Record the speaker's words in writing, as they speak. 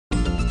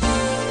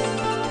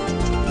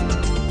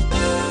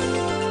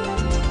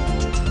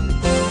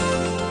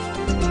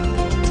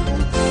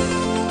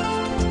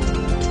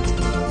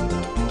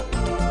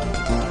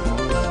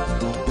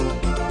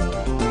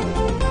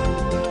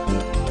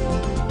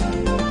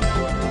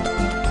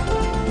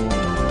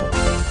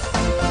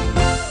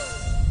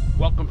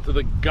to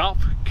the golf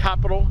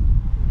capital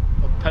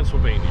of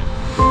Pennsylvania,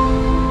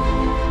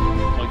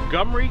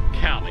 Montgomery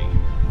County.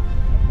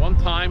 At one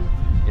time,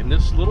 in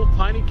this little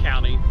tiny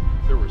county,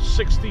 there were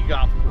 60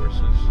 golf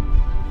courses,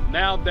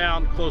 now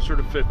down closer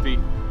to 50.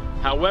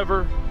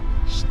 However,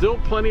 still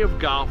plenty of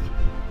golf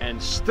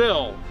and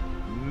still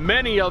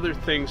many other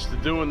things to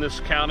do in this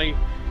county.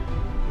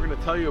 We're going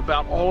to tell you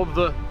about all of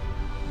the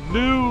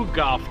new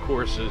golf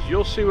courses.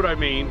 You'll see what I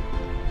mean,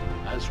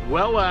 as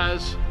well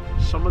as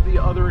some of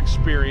the other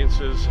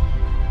experiences.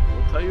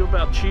 We'll tell you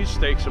about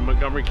cheesesteaks in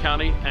Montgomery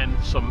County and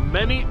some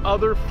many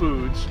other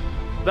foods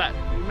that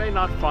you may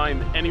not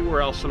find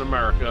anywhere else in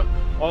America.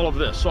 All of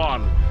this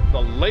on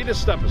the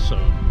latest episode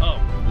of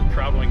The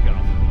Traveling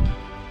Golfer.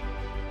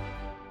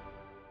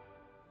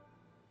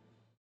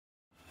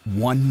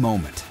 One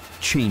moment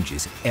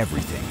changes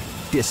everything.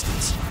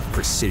 Distance,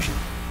 precision,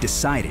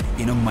 decided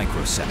in a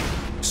microsecond.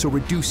 So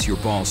reduce your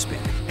ball spin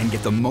and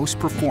get the most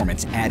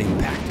performance at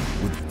impact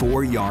with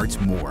 4 yards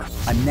more.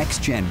 A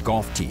next-gen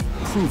golf tee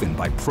proven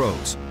by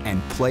pros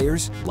and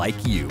players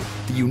like you.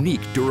 The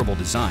unique durable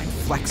design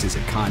flexes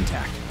at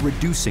contact,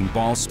 reducing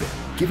ball spin,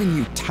 giving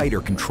you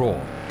tighter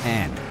control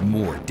and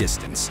more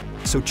distance.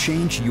 So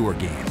change your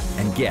game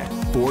and get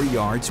 4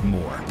 yards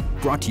more.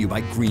 Brought to you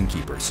by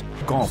Greenkeepers.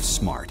 Golf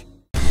smart.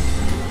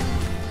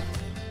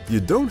 You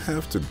don't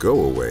have to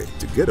go away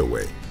to get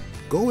away.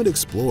 Go and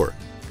explore.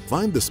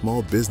 Find the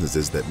small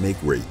businesses that make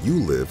where you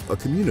live a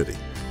community.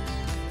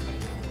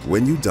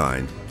 When you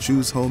dine,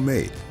 choose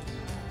homemade.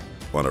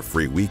 On a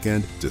free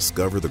weekend,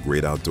 discover the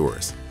great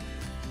outdoors.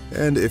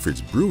 And if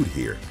it's brewed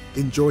here,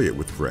 enjoy it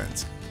with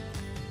friends.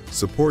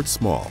 Support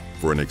small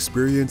for an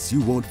experience you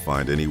won't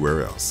find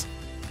anywhere else.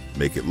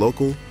 Make it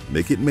local,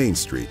 make it Main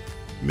Street,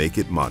 make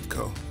it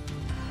Montco.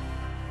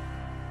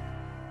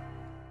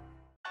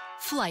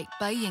 Flight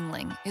by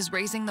Yingling is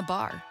raising the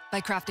bar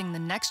by crafting the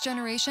next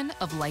generation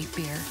of light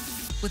beer.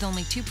 With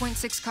only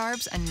 2.6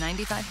 carbs and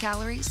 95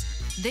 calories,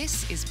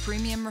 this is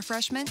premium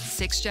refreshment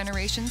 6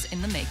 generations in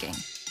the making.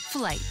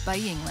 Flight by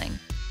Yingling.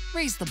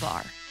 Raise the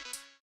bar.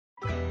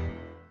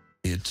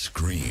 It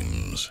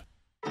screams.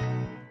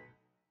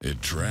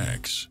 It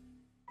tracks.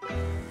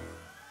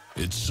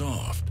 It's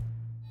soft.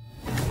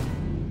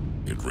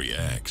 It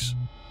reacts.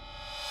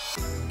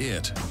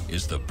 It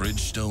is the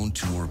Bridgestone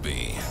Tour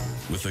B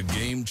with a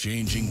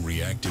game-changing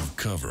reactive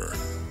cover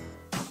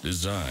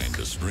designed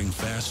to spring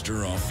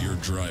faster off your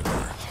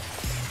driver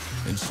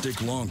and stick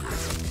longer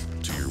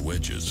to your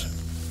wedges.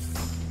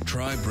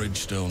 Try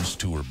Bridgestone's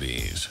Tour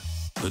Bs,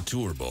 the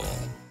Tour Ball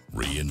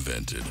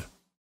reinvented.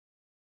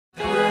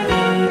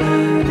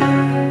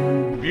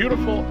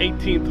 Beautiful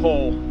 18th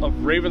hole of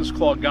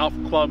Ravensclaw Golf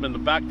Club in the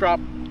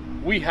backdrop.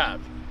 We have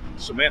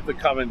Samantha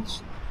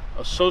Cummins,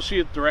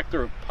 Associate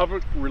Director of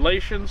Public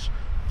Relations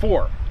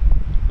for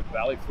the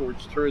Valley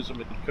Forge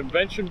Tourism and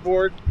Convention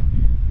Board.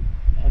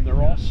 And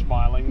they're all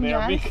smiling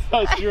there, yes,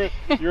 because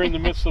you're in the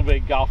midst of a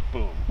golf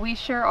boom. We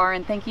sure are,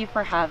 and thank you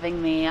for having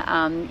me.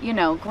 You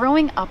know,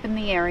 growing up in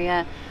the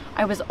area,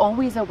 I was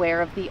always aware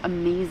of the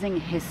amazing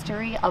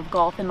history of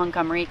golf in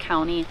Montgomery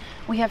County.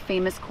 We have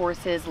famous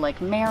courses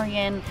like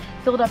Marion,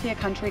 Philadelphia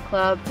Country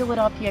Club,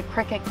 Philadelphia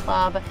Cricket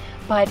Club,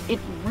 but it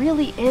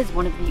really is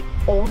one of the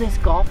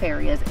oldest golf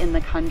areas in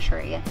the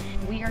country.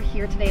 We are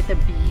here today at the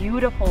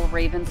beautiful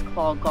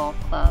Ravensclaw Golf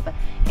Club,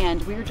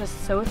 and we're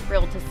just so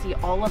thrilled to see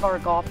all of our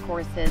golf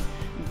courses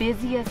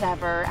busy as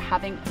ever,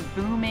 having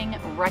booming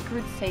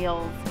record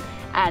sales.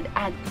 And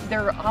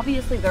they're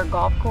obviously their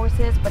golf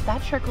courses, but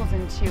that trickles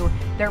into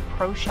their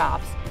pro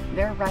shops,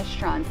 their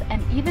restaurants,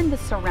 and even the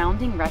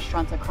surrounding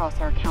restaurants across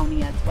our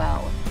county as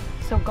well.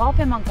 So golf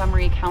in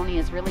Montgomery County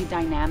is really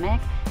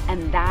dynamic,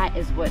 and that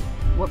is what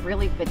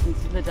really fits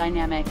into the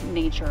dynamic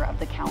nature of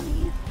the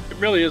county. It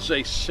really is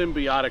a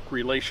symbiotic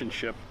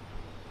relationship,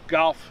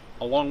 golf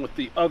along with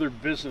the other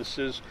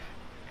businesses,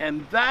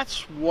 and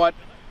that's what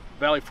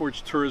Valley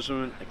Forge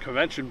Tourism and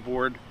Convention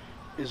Board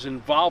is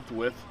involved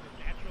with,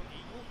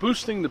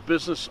 boosting the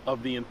business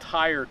of the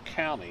entire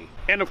county.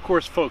 And of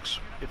course, folks,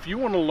 if you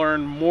want to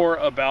learn more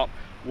about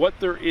what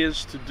there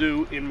is to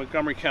do in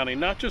Montgomery County,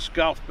 not just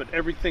golf, but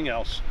everything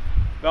else,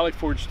 Valley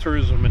Forge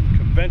Tourism and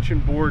Convention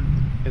Board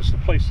is the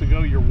place to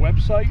go. Your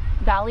website?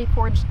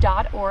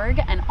 valleyforge.org,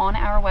 and on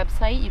our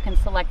website you can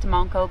select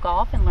Montco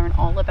Golf and learn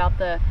all about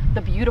the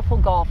beautiful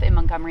golf in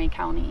Montgomery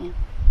County.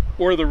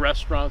 Or the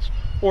restaurants,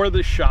 or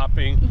the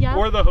shopping, yep,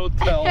 or the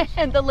hotels.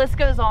 And the list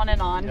goes on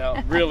and on.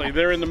 Yeah, really,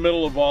 they're in the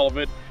middle of all of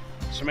it.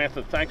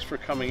 Samantha, thanks for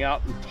coming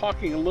out and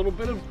talking a little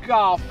bit of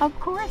golf. Of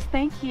course,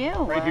 thank you.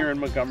 Right here in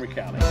Montgomery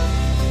County.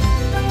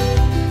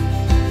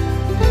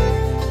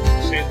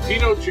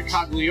 Santino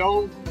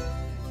Cicoglione,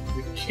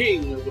 the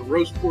king of the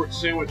roast pork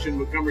sandwich in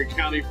Montgomery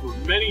County for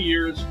many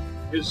years,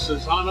 is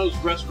Cesano's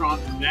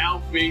restaurant,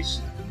 now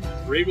based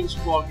at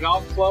Ravensclaw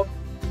Golf Club.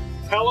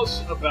 Tell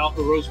us about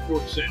the roast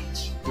pork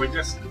sandwich.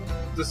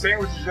 The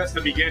sandwich is just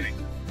the beginning.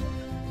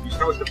 You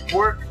start with the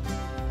pork,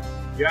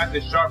 you add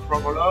the sharp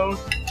provolone,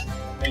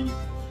 and you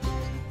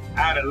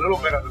add a little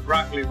bit of the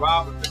broccoli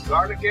rabe with the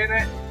garlic in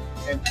it,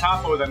 and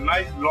top it with a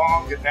nice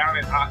long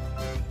Italian hot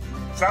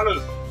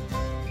salad.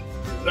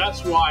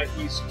 That's why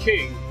he's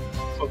king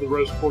of the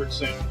roast pork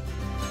sandwich.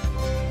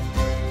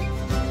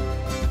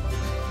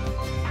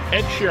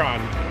 Ed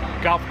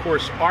Sheeran, golf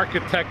course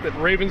architect at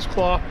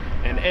Ravensclaw,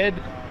 and Ed,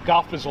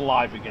 golf is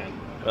alive again.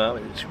 Well,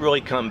 it's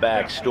really come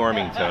back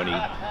storming, Tony,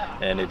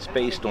 and it's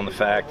based on the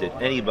fact that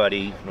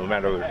anybody, no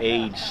matter their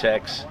age,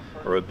 sex,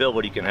 or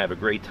ability, can have a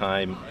great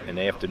time in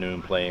the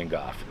afternoon playing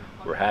golf.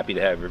 We're happy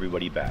to have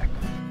everybody back.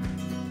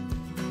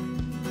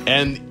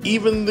 And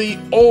even the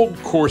old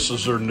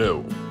courses are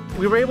new.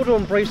 We were able to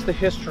embrace the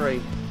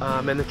history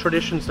and the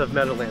traditions of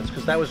Meadowlands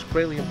because that was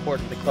greatly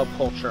important to club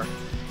culture.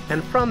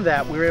 And from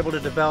that, we were able to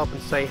develop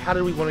and say, how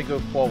do we want to go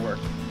forward?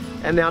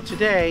 And now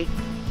today,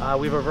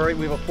 we have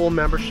a full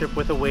membership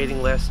with a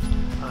waiting list,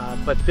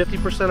 but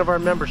 50% of our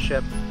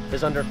membership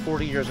is under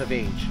 40 years of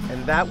age.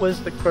 And that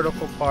was the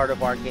critical part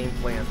of our game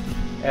plan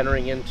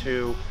entering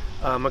into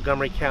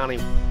Montgomery County.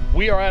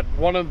 We are at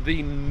one of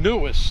the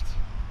newest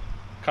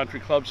country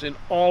clubs in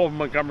all of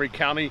Montgomery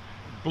County,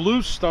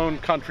 Bluestone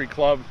Country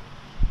Club.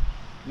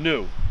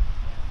 New.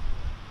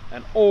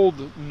 An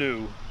old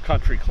new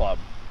country club.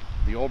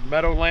 The old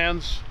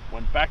Meadowlands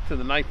went back to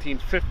the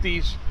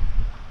 1950s.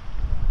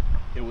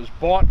 It was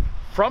bought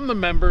from the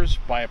members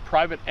by a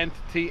private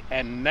entity,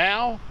 and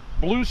now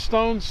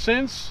Bluestone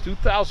since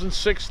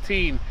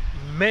 2016.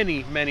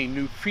 Many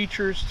new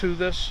features to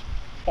this.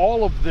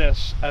 All of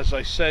this, as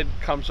I said,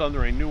 comes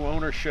under a new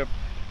ownership,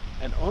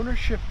 an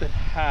ownership that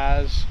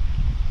has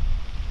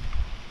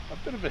a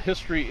bit of a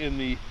history in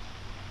the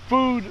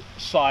food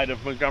side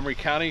of Montgomery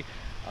County.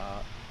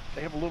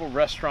 They have a little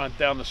restaurant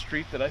down the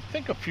street that I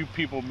think a few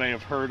people may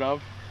have heard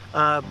of.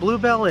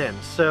 Bluebell Inn.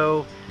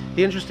 So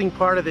the interesting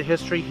part of the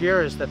history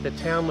here is that the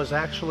town was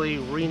actually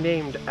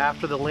renamed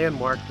after the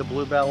landmark, the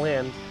Bluebell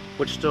Inn,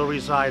 which still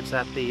resides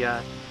at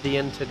the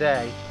inn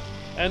today.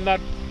 And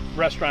that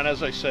restaurant,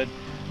 as I said,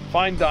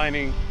 fine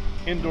dining,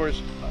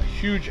 indoors, a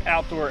huge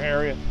outdoor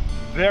area,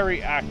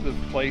 very active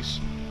place,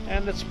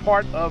 and it's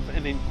part of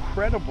an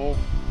incredible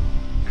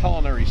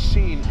culinary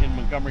scene in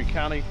Montgomery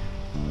County.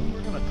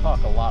 We're going to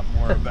talk a lot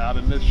more about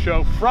in this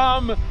show,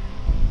 from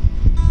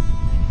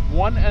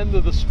one end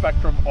of the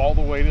spectrum all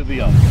the way to the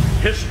other.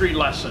 History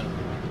lesson.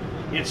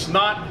 It's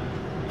not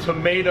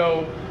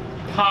tomato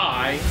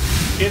pie,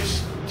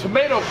 it's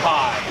tomato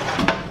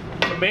pie.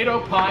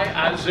 Tomato pie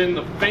as in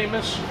the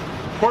famous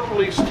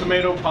Corpus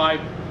tomato pie,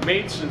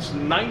 made since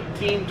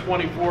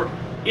 1924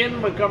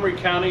 in Montgomery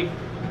County.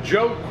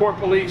 Joe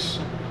Corpus.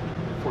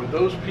 For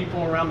those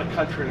people around the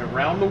country and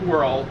around the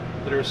world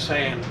that are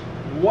saying,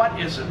 what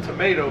is a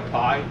tomato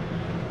pie?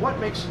 What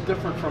makes it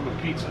different from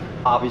a pizza?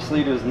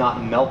 Obviously, there's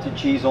not melted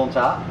cheese on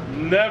top.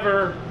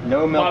 Never.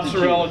 No melted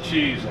mozzarella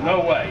cheese. No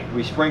way.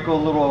 We sprinkle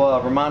a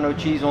little Romano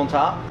cheese on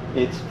top.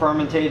 It's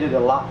fermented a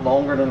lot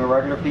longer than a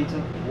regular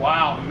pizza.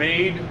 Wow.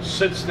 Made,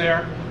 sits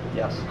there,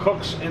 Yes.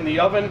 cooks in the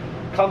oven,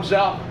 comes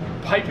out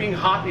piping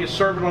hot, and you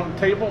serve it on the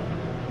table?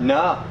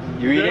 No,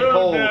 you eat it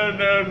cold.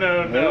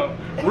 No.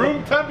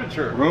 Room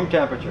temperature. Room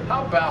temperature.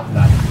 How about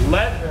that?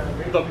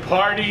 Let the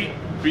party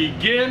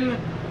begin.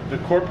 The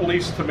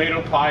Corpus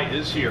tomato pie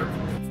is here.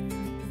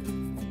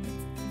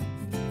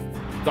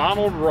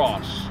 Donald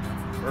Ross,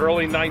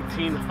 early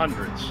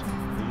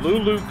 1900s,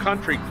 Lulu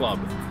Country Club.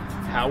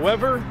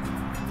 However,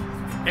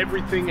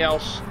 everything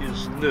else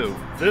is new.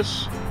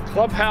 This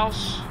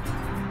clubhouse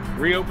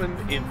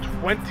reopened in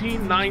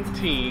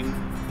 2019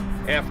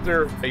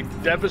 after a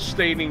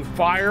devastating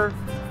fire.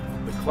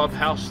 The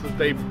clubhouse that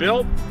they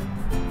built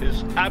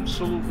is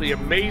absolutely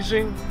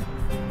amazing.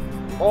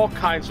 All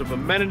kinds of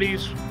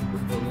amenities,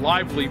 with a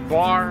lively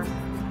bar,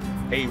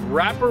 a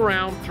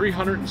wraparound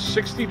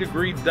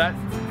 360-degree deck,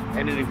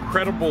 and an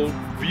incredible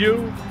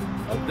view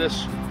of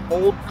this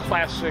old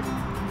classic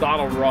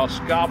Donald Ross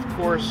golf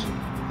course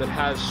that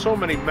has so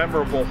many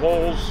memorable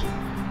holes.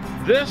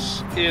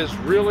 This is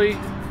really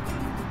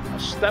a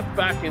step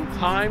back in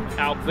time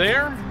out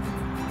there,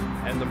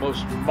 and the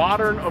most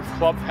modern of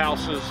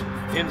clubhouses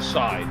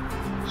inside.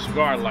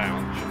 Cigar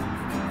lounge,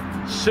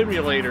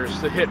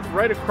 simulators that hit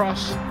right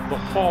across the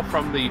hall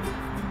from the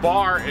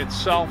bar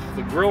itself,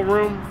 the grill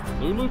room.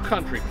 Lulu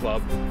Country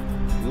Club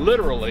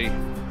literally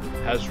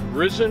has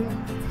risen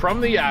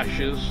from the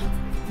ashes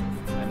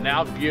and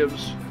now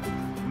gives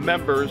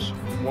members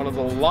one of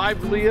the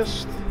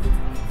liveliest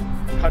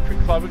country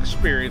club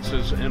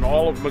experiences in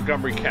all of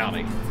Montgomery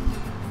County.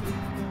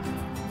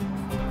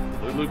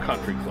 Lulu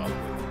Country Club.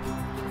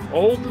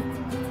 Old,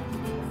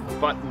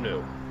 but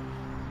new.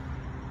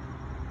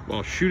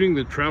 While shooting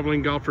the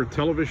Traveling Golfer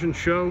television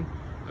show,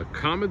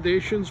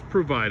 accommodations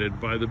provided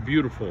by the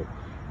beautiful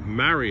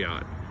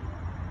Marriott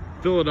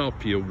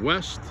Philadelphia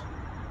West,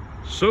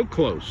 so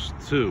close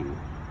to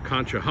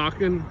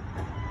Conshohocken,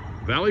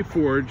 Valley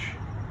Forge,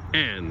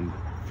 and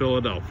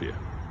Philadelphia.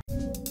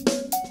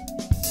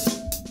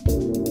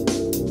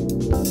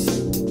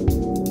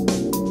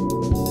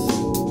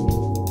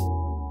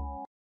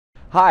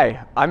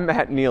 Hi, I'm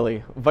Matt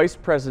Neely, Vice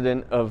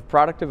President of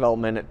Product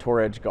Development at Tour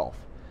Edge Golf.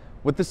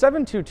 With the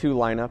 722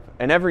 lineup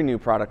and every new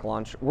product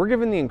launch, we're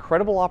given the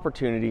incredible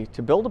opportunity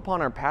to build upon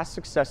our past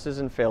successes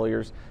and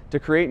failures to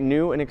create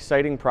new and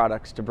exciting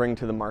products to bring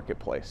to the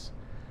marketplace.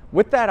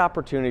 With that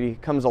opportunity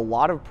comes a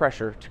lot of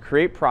pressure to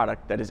create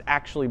product that is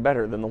actually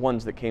better than the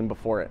ones that came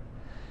before it.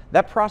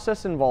 That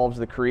process involves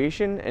the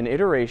creation and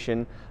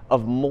iteration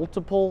of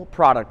multiple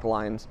product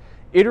lines,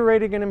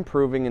 iterating and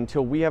improving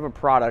until we have a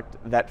product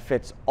that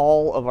fits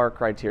all of our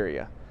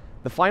criteria.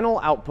 The final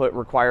output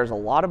requires a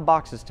lot of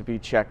boxes to be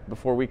checked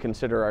before we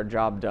consider our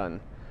job done.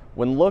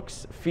 When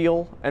looks,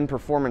 feel, and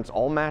performance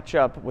all match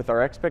up with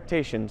our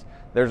expectations,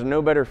 there's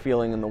no better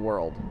feeling in the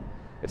world.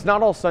 It's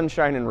not all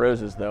sunshine and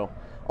roses though.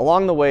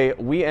 Along the way,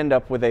 we end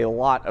up with a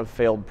lot of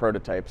failed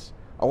prototypes.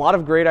 A lot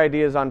of great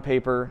ideas on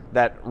paper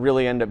that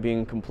really end up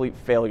being complete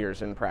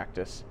failures in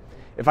practice.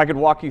 If I could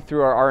walk you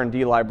through our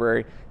R&D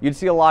library, you'd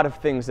see a lot of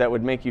things that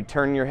would make you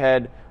turn your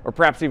head or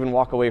perhaps even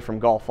walk away from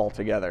golf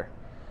altogether.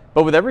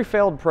 But with every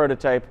failed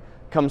prototype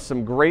comes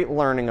some great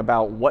learning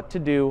about what to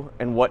do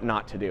and what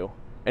not to do.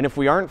 And if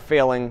we aren't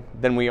failing,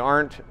 then we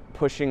aren't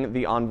pushing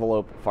the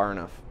envelope far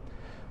enough.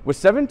 With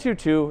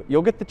 722,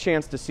 you'll get the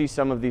chance to see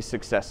some of these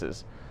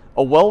successes.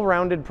 A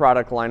well-rounded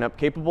product lineup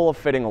capable of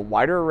fitting a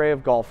wider array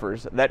of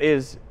golfers that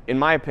is, in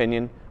my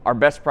opinion, our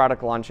best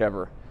product launch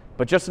ever.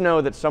 But just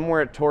know that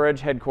somewhere at Tour Edge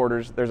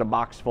headquarters, there's a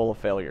box full of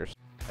failures.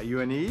 Are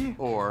you an E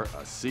or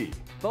a C?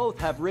 Both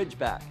have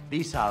Ridgeback.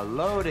 These are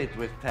loaded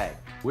with tech.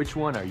 Which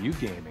one are you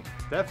gaming?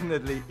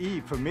 Definitely E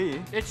for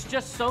me. It's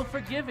just so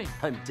forgiving.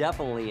 I'm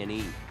definitely an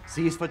E.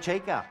 C is for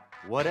Cheka.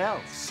 What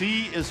else?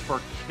 C is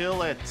for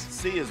kill it.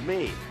 C is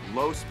me.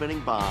 Low spinning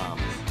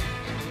bombs.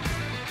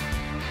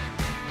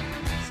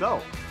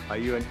 So, are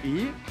you an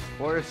E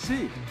or a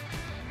C?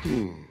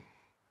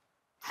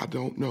 I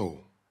don't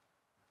know.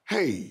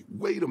 Hey,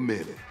 wait a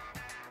minute.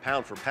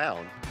 Pound for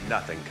pound,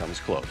 nothing comes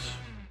close.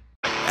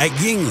 At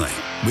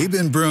Yingling, we've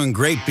been brewing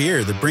great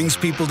beer that brings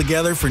people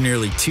together for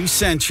nearly 2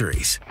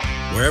 centuries.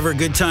 Wherever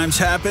good times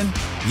happen,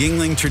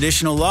 Yingling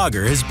Traditional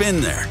Lager has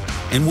been there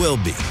and will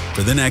be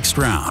for the next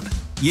round.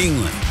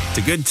 Yingling,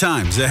 to good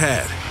times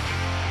ahead.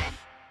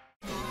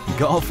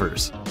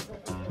 Golfers,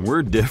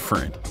 we're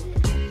different.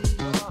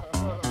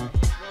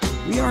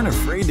 We aren't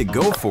afraid to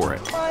go for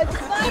it.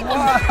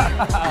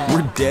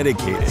 We're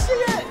dedicated.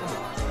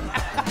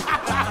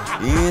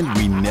 And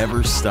we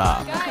never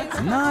stop.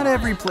 Not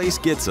every place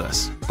gets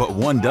us, but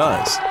one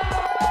does.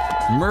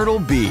 Myrtle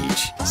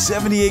Beach,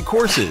 78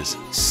 courses,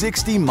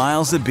 60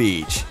 miles of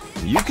beach.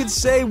 You could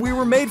say we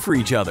were made for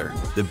each other.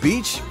 The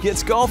beach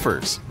gets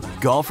golfers.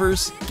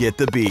 Golfers get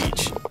the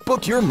beach.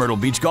 Book your Myrtle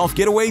Beach golf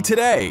getaway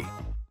today.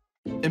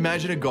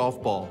 Imagine a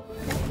golf ball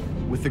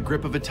with the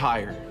grip of a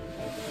tire.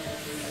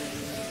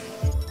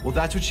 Well,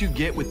 that's what you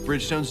get with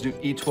Bridgestone's new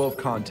E12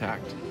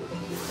 Contact.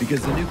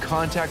 Because the new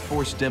Contact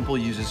Force dimple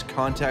uses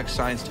contact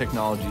science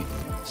technology,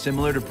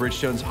 similar to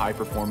Bridgestone's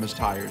high-performance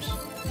tires.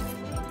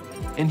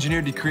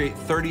 Engineered to create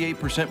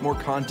 38% more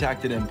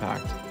contact and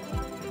impact.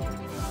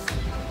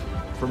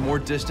 For more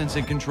distance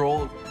and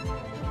control,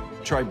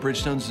 try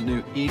Bridgestone's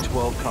new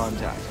E12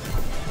 Contact.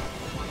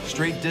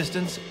 Straight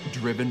distance,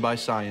 driven by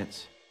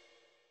science.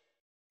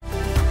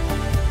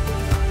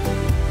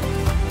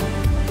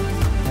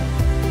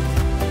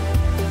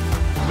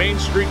 Main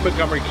Street,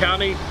 Montgomery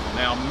County,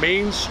 now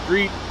Main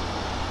Street,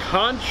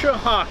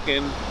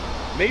 Conshohocken,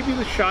 maybe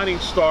the shining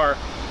star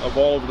of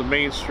all of the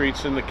main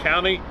streets in the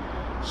county,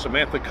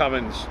 Samantha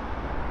Cummins.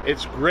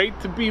 It's great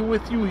to be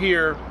with you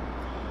here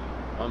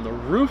on the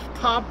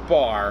rooftop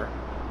bar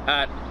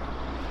at,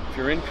 if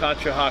you're in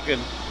Conshohocken,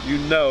 you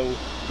know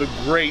the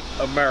Great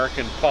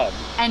American Pub.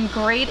 And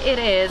great it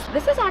is.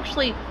 This is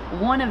actually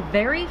one of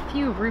very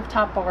few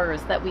rooftop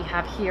bars that we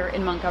have here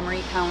in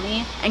Montgomery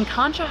County, and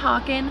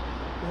Conshohocken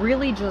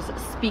really just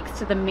speaks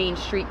to the Main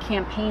Street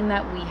campaign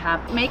that we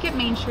have. Make It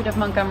Main Street of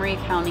Montgomery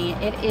County.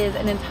 It is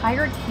an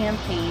entire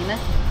campaign,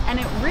 and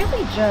it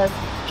really just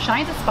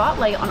shines a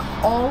spotlight on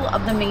all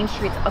of the main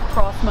streets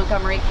across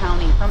Montgomery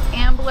County, from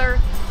Ambler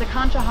to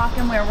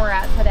Conshohocken, where we're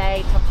at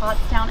today, to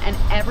Pottstown, and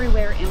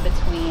everywhere in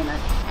between.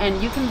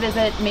 And you can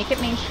visit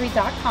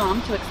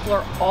makeitmainstreet.com to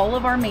explore all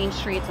of our main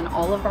streets and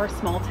all of our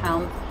small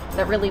towns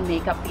that really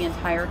make up the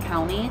entire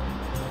county.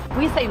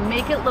 We say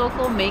make it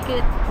local, make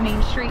it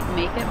Main Street,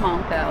 make it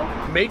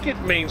Montco. Make it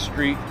Main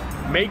Street,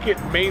 make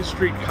it Main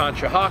Street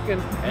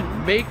Conshohocken,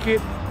 and make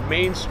it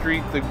Main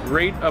Street the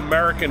Great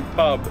American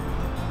Pub.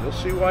 You'll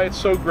see why it's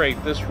so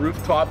great. This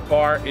rooftop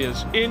bar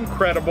is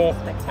incredible,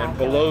 and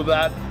below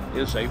that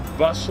is a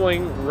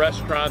bustling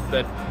restaurant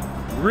that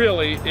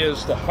really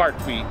is the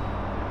heartbeat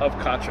of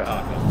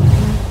Conshohocken.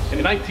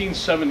 In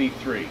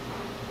 1973,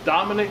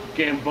 Dominic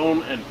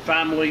Gambone and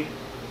family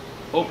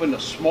opened a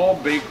small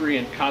bakery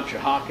in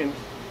Conshohocken.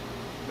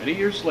 Many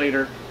years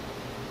later,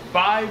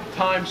 5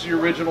 times the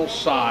original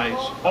size,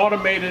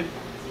 automated,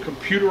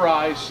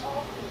 computerized,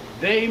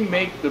 they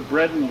make the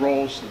bread and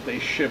rolls that they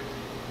ship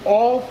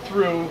all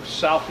through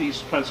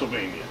southeast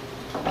Pennsylvania.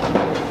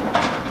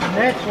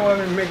 Next one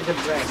and make the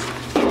bread.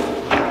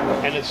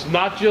 And it's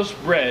not just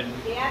bread,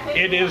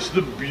 it is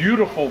the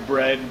beautiful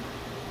bread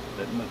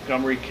that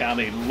Montgomery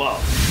County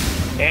loves.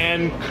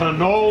 and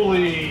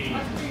cannoli.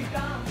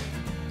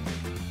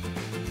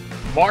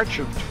 March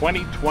of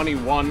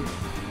 2021, the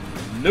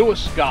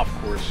newest golf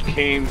course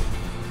came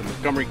to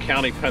Montgomery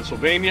County,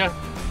 Pennsylvania.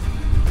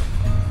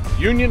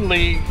 Union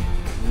League,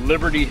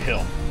 Liberty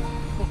Hill.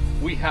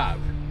 We have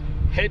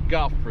head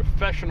golf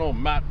professional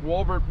Matt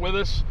Walbert with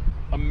us.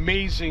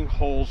 Amazing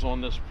holes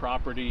on this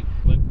property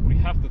that we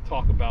have to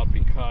talk about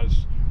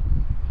because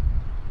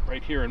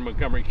right here in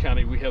Montgomery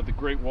County we have the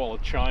Great Wall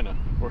of China,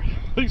 or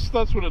at least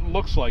that's what it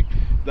looks like.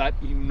 That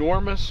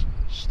enormous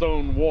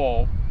stone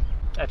wall.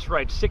 That's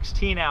right,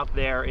 16 out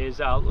there is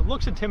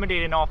looks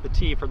intimidating off the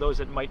tee for those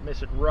that might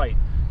miss it right,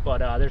 but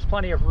there's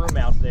plenty of room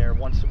out there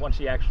once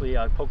you actually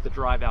poke the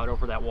drive out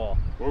over that wall.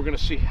 We're going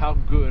to see how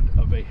good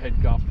of a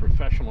head golf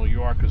professional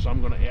you are, because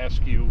I'm going to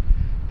ask you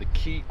the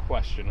key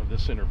question of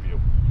this interview.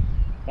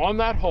 On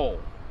that hole,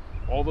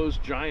 all those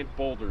giant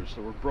boulders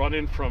that were brought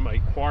in from a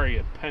quarry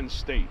at Penn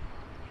State,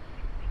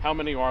 how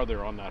many are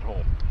there on that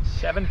hole?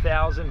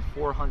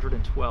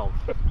 7,412.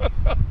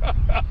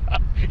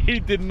 He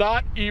did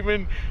not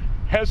even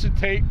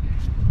hesitate,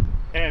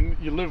 and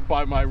you live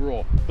by my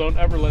rule. Don't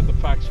ever let the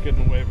facts get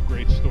in the way of a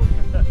great story.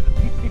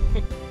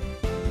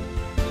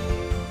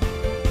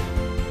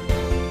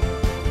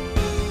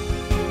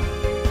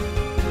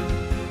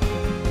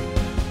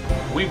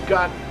 We've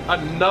got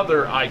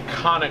another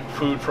iconic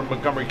food from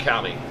Montgomery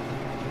County.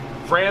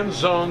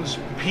 Franzone's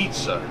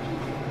Pizza.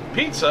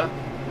 Pizza?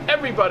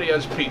 Everybody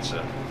has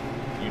pizza.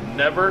 You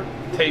never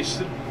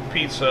tasted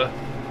pizza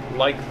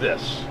like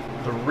this.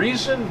 The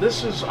reason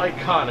this is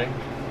iconic,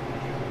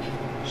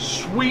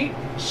 sweet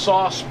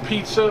sauce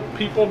pizza,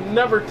 people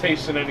never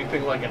tasted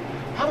anything like it.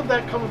 How did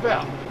that come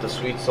about? The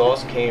sweet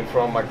sauce came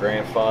from my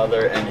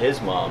grandfather and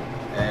his mom,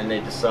 and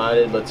they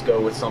decided, let's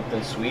go with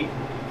something sweet,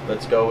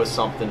 let's go with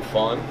something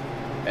fun,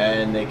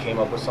 and they came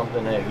up with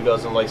something, hey, who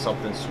doesn't like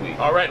something sweet?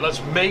 All right,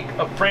 let's make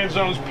a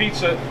Franzone's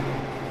Pizza.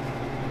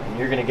 And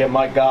you're gonna get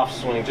my golf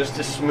swing just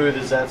as smooth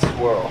as that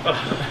squirrel.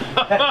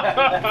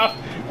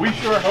 We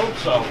sure hope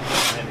so.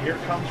 And here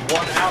comes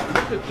one out.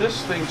 Look at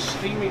this thing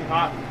steaming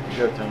hot.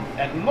 Good, Tim.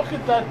 And look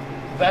at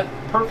that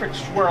perfect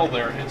swirl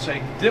there. It's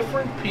a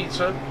different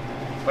pizza,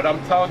 but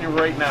I'm telling you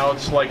right now,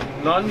 it's like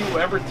none you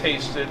ever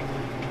tasted.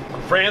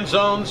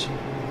 Franzone's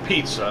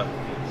Pizza,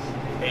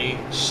 a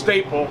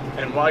staple.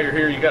 And while you're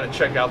here, you got to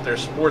check out their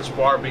sports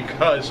bar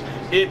because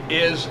it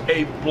is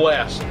a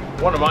blast.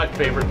 One of my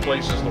favorite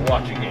places to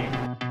watch a game.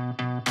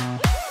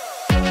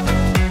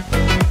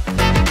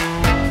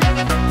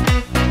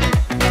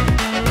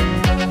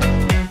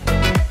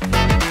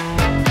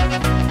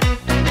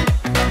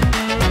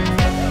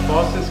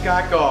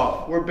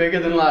 Golf. We're bigger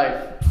than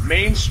life.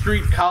 Main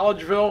Street,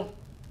 Collegeville.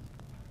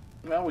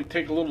 Well, we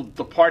take a little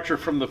departure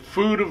from the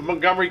food of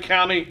Montgomery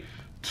County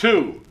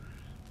to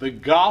the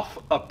golf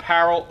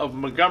apparel of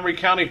Montgomery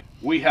County.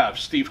 We have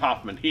Steve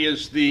Hoffman. He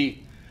is the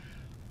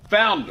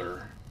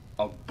founder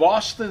of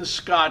Boston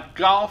Scott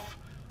Golf,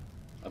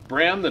 a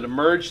brand that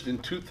emerged in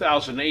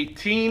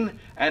 2018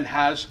 and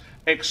has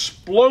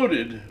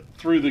exploded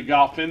through the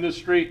golf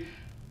industry.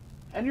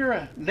 And you're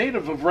a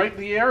native of right in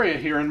the area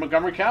here in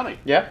Montgomery County.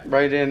 Yep,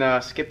 right in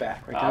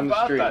Skipback, right down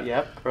the street. That?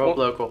 Yep, grow up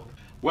local.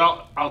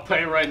 Well, I'll tell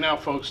you right now,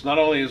 folks, not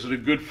only is it a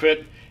good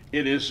fit,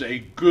 it is a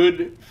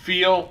good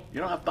feel.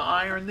 You don't have to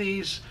iron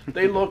these.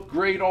 They look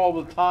great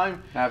all the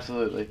time.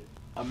 Absolutely.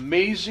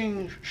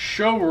 Amazing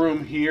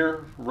showroom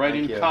here right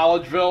in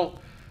Collegeville.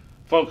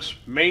 Folks,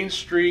 Main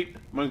Street,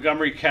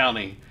 Montgomery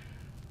County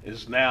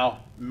is now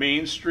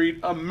Main Street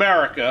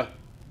America,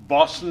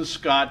 Boston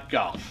Scott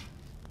Golf.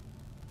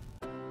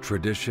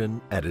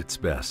 Tradition at its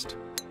best.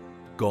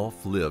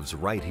 Golf lives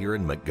right here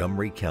in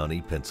Montgomery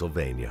County,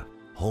 Pennsylvania.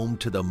 Home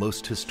to the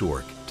most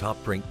historic,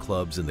 top-ranked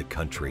clubs in the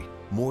country.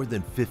 More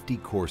than 50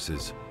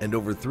 courses and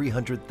over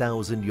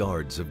 300,000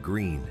 yards of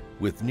green.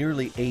 With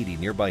nearly 80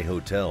 nearby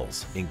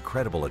hotels,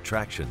 incredible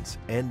attractions,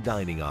 and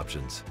dining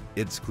options.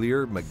 It's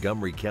clear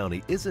Montgomery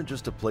County isn't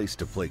just a place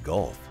to play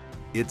golf.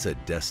 It's a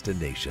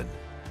destination.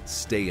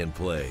 Stay and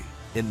play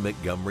in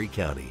Montgomery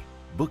County.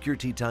 Book your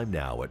tee time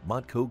now at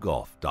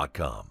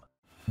montcogolf.com.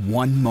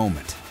 One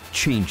moment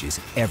changes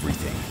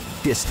everything.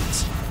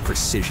 Distance,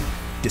 precision,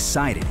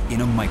 decided in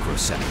a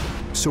microsecond.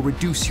 So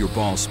reduce your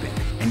ball spin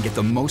and get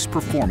the most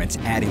performance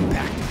at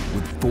impact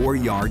with 4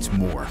 yards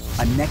more.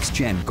 A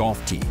next-gen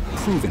golf tee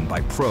proven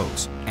by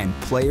pros and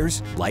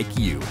players like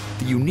you.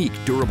 The unique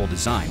durable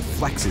design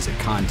flexes at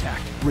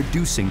contact,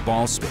 reducing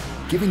ball spin,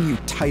 giving you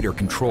tighter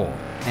control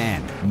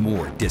and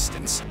more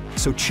distance.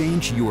 So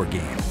change your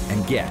game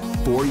and get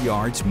 4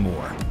 yards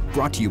more.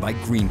 Brought to you by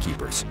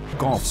Greenkeepers.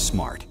 Golf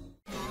smart.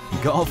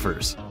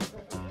 Golfers,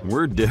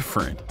 we're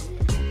different.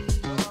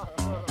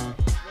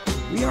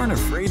 We aren't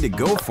afraid to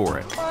go for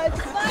it.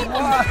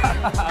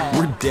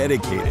 We're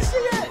dedicated.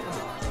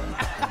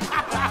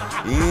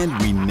 And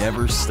we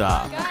never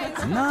stop.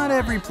 Not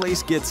every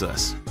place gets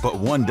us, but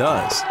one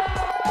does.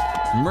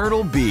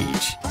 Myrtle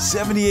Beach,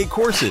 78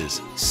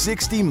 courses,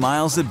 60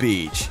 miles of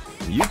beach.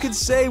 You could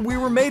say we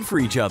were made for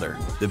each other.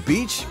 The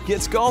beach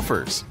gets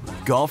golfers.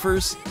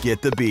 Golfers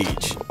get the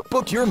beach.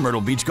 Book your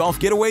Myrtle Beach golf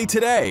getaway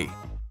today.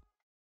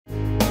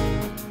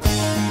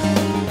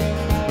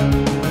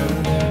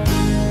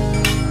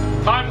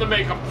 to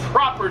make a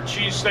proper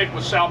cheesesteak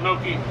with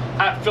Salnoki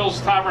at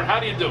Phil's Tavern. How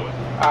do you do it?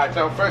 Alright,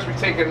 so first we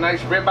take a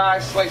nice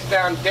ribeye sliced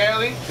down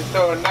daily. To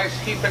throw a nice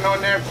heaping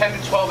on there,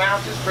 10 to 12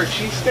 ounces per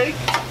cheesesteak.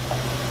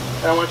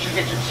 And I want you to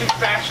get your 2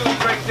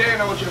 spatulas right there,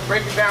 and I want you to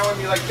break it down with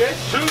me like this.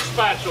 2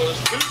 spatulas,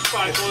 2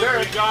 spatulas.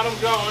 Yes, we got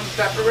them going.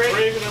 Separate.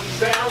 Breaking them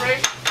down.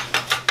 Separate.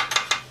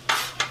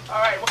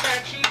 Alright, what kind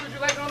of cheese would you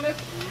like on this?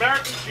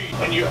 American cheese.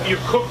 And you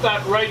cook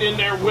that right in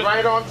there with...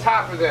 Right on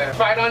top of there.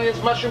 Fried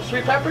onions, mushrooms,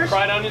 sweet peppers?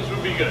 Fried onions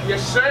would be good.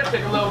 Yes, sir.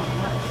 Take a little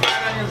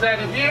fried onions out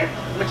of here.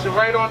 Mix it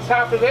right on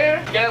top of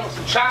there. Again, with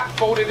some chop,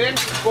 fold it in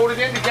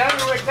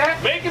together like that.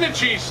 Making a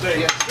cheesesteak.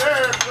 Yes,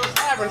 sir. Phil's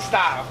Tavern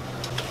style.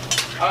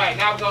 Alright,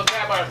 now we're going to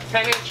grab our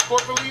 10-inch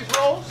Corporalese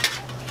rolls.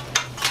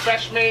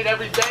 Fresh made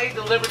every day,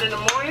 delivered in the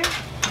morning.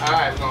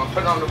 Alright, we're going to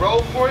put it on the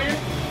roll for you.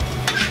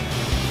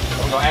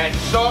 We're going to add the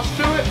sauce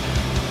to it.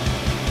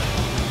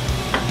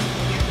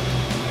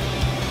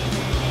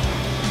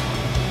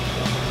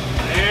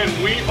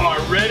 And we are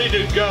ready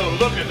to go.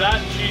 Look at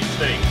that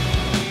cheesesteak.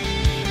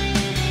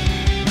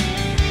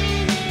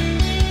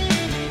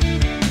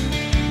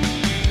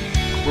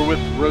 We're with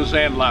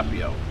Roseanne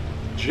Lapio,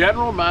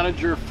 General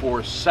Manager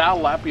for Sal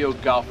Lapio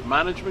Golf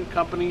Management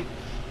Company.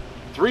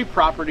 3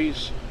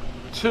 properties,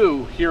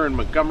 2 here in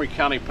Montgomery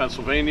County,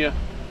 Pennsylvania.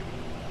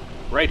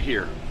 Right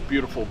here,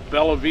 beautiful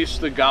Bella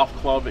Vista Golf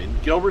Club in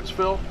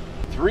Gilbertsville.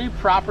 3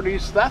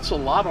 properties, that's a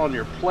lot on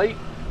your plate,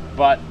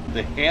 but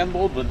to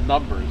handle the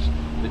numbers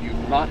that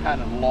you've not had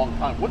in a long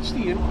time, what's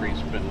the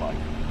increase been like?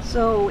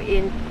 So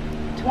in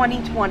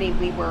 2020,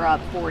 we were up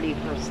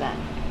 40%.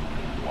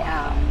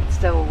 Wow.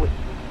 So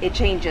it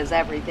changes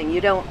everything.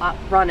 You don't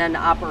run an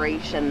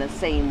operation the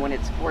same when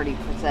it's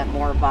 40%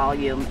 more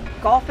volume.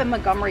 Golf in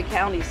Montgomery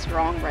County is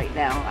strong right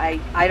now.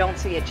 I don't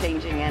see it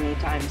changing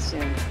anytime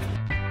soon.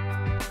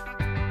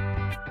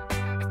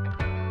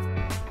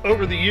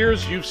 Over the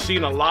years, you've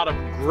seen a lot of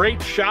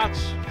great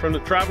shots from the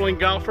traveling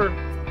golfer.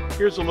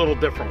 Here's a little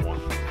different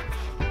one.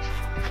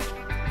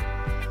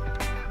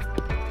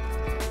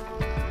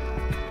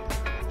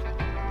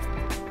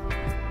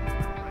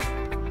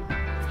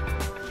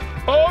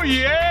 Oh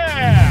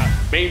yeah!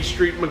 Main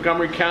Street,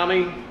 Montgomery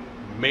County,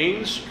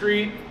 Main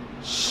Street,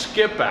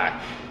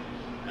 Skippack,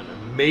 an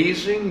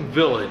amazing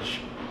village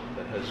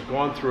that has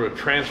gone through a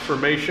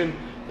transformation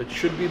that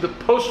should be the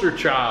poster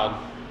child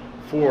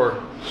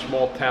for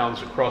small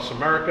towns across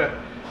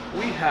America.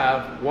 We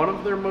have one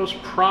of their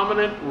most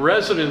prominent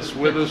residents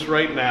with us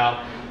right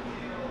now,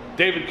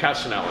 David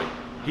Casanelli.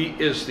 He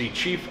is the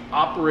Chief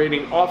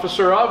Operating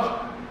Officer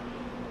of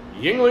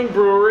Yuengling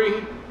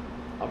Brewery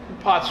up in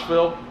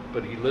Pottsville,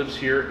 but he lives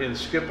here in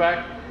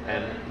Skippack,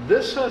 and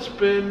this has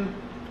been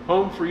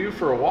home for you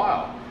for a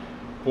while.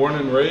 Born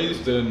and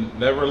raised and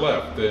never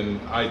left, and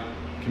I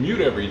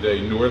commute every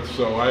day north,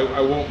 so I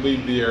won't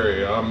leave the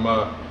area. I'm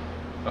a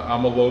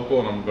local,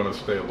 and I'm going to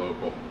stay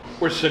local.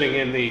 We're sitting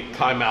in the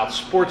Timeout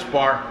Sports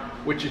Bar,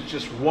 which is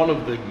just one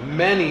of the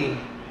many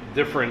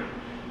different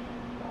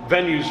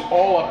venues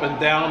all up and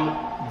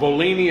down.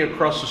 Volini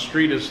across the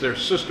street is their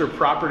sister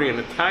property, an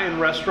Italian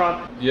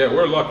restaurant. Yeah,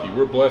 we're lucky.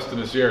 We're blessed in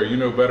this area. You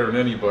know better than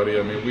anybody.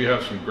 I mean, we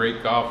have some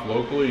great golf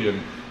locally,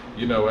 and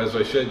you know, as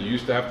I said, you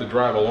used to have to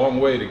drive a long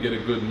way to get a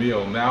good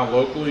meal. Now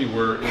locally,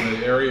 we're in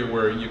an area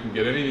where you can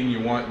get anything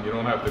you want and you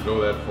don't have to go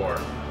that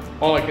far.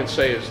 All I can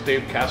say is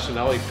Dave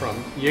Casanelli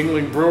from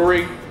Yuengling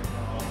Brewery.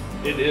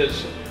 It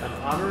is an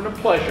honor and a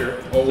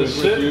pleasure to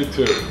sit, with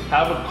you too.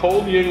 Have a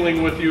cold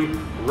Yuengling with you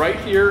right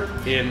here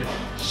in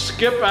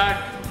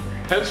Skippack,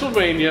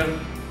 Pennsylvania,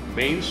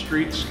 Main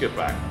Street,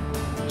 Skippack.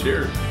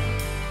 Cheers.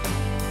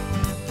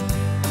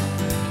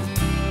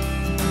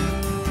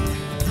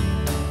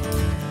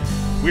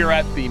 We're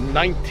at the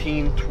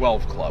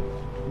 1912 Club,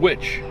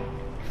 which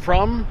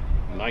from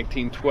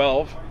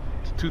 1912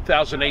 to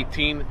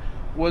 2018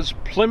 was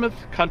Plymouth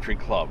Country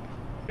Club.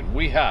 And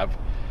we have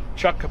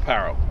Chuck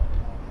Caparo,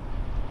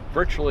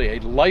 virtually a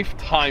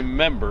lifetime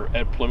member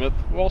at Plymouth,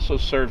 who also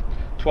served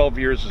 12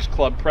 years as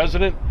club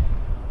president.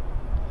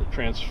 The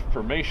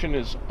transformation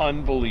is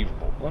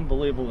unbelievable.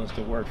 Unbelievable is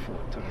the word for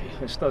it to me.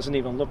 This doesn't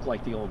even look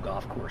like the old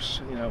golf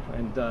course, you know,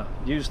 and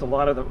used a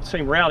lot of the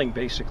same routing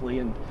basically.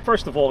 And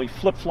first of all, he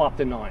flip-flopped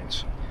the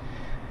 9s.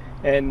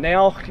 And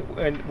now,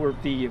 where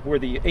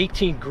the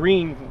 18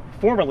 green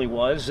formerly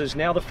was, is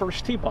now the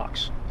first tee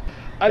box.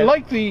 I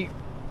like the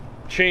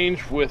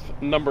change with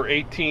number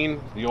 18,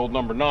 the old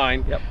number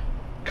 9,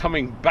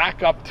 coming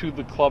back up to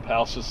the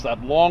clubhouse. It's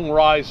that long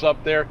rise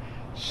up there.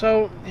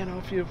 So, you know,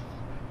 if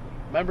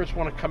members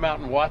want to come out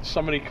and watch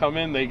somebody come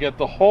in, they get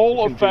the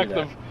whole effect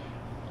of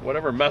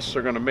whatever mess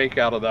they're going to make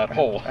out of that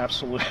hole.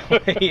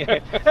 Absolutely.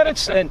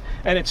 and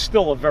it's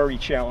still a very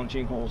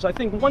challenging hole. I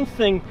think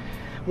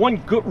one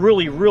good,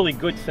 really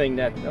good thing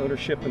that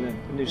ownership and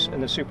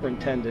the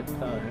superintendent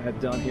had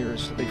done here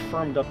is they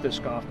firmed up this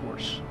golf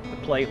course to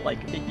play like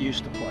it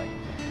used to play.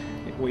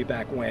 way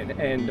back when,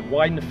 and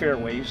widen the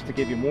fairways to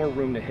give you more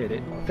room to hit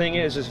it. Thing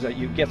is that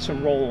you get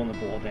some roll on the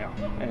ball now,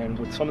 and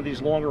with some of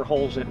these longer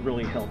holes, it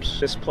really helps.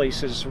 This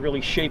place is really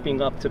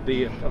shaping up to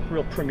be a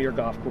real premier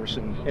golf course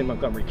in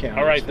Montgomery County.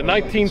 All right, the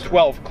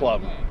 1912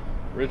 Club,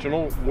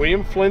 original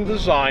William Flynn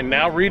design,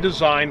 now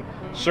redesigned,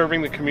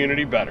 serving the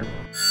community better.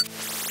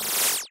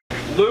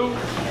 Lou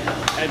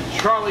and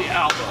Charlie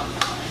Alba,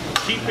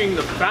 keeping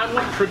the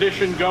family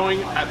tradition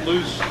going at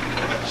Lou's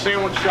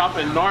Sandwich Shop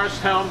in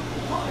Norristown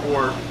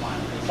for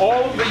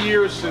all of the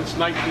years since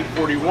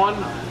 1941,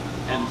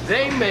 and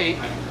they make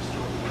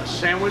a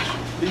sandwich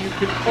that you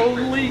can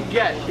only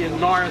get in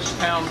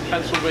Norristown,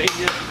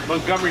 Pennsylvania,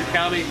 Montgomery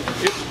County.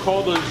 It's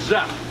called a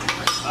Zepp,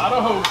 not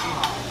a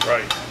hoagie.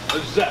 Right. A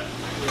Zepp.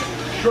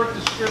 Short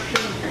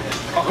description,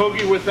 a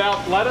hoagie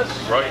without lettuce?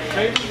 Right.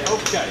 Maybe?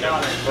 Okay.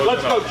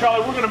 Let's go,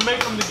 Charlie. We're going to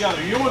make them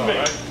together, you and me.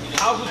 Right.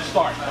 How's it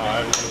start? All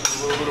right,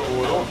 we're going to put a little bit of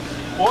oil.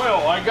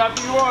 Oil. I got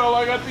the oil.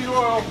 I got the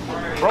oil.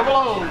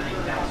 Provolone.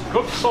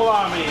 Cooked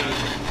salami.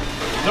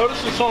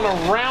 Notice it's on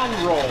a round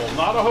roll,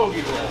 not a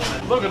hoagie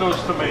roll. Look at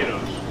those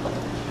tomatoes.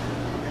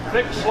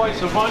 Thick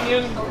slice of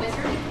onion.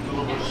 A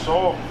little bit of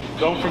salt.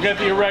 Don't forget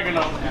the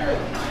oregano.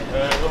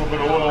 And a little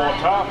bit of oil on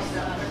top.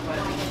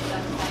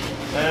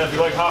 And if you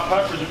like hot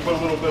peppers, you put a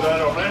little bit of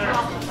that on there.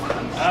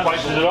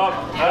 Spices it up.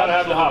 And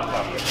have the hot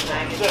peppers.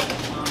 That's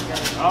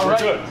it. All right.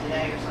 Good.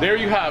 There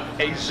you have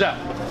a Zepp.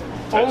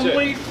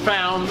 Only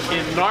found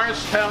in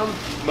Norristown,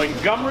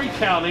 Montgomery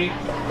County.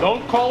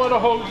 Don't call it a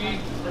hoagie.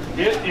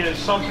 It is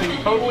something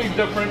totally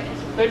different.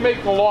 They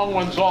make the long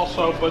ones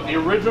also, but the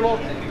original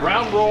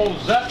round roll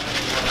Zepp,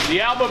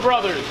 the Alba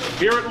brothers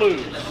here at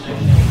Lou's.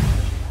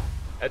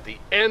 At the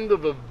end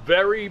of a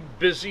very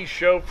busy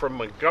show from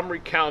Montgomery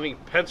County,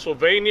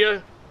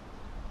 Pennsylvania,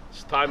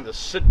 it's time to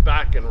sit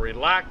back and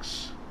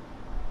relax.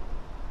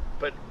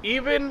 But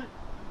even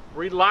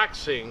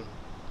relaxing,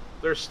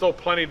 there's still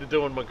plenty to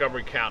do in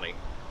Montgomery County.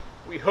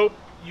 We hope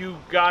you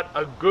got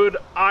a good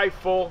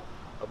eyeful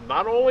of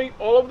not only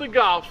all of the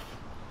golf,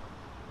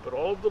 but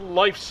all of the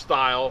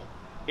lifestyle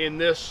in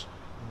this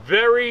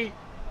very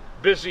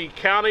busy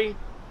county,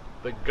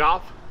 the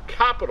golf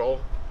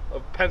capital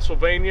of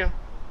Pennsylvania.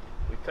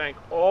 We thank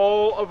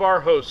all of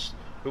our hosts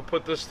who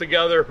put this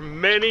together,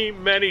 many,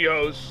 many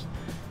hosts,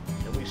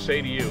 and we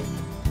say to you,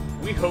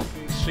 we hope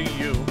we see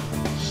you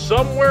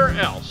somewhere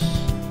else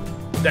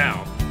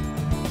down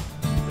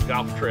the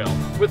golf trail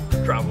with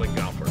Traveling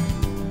Golf.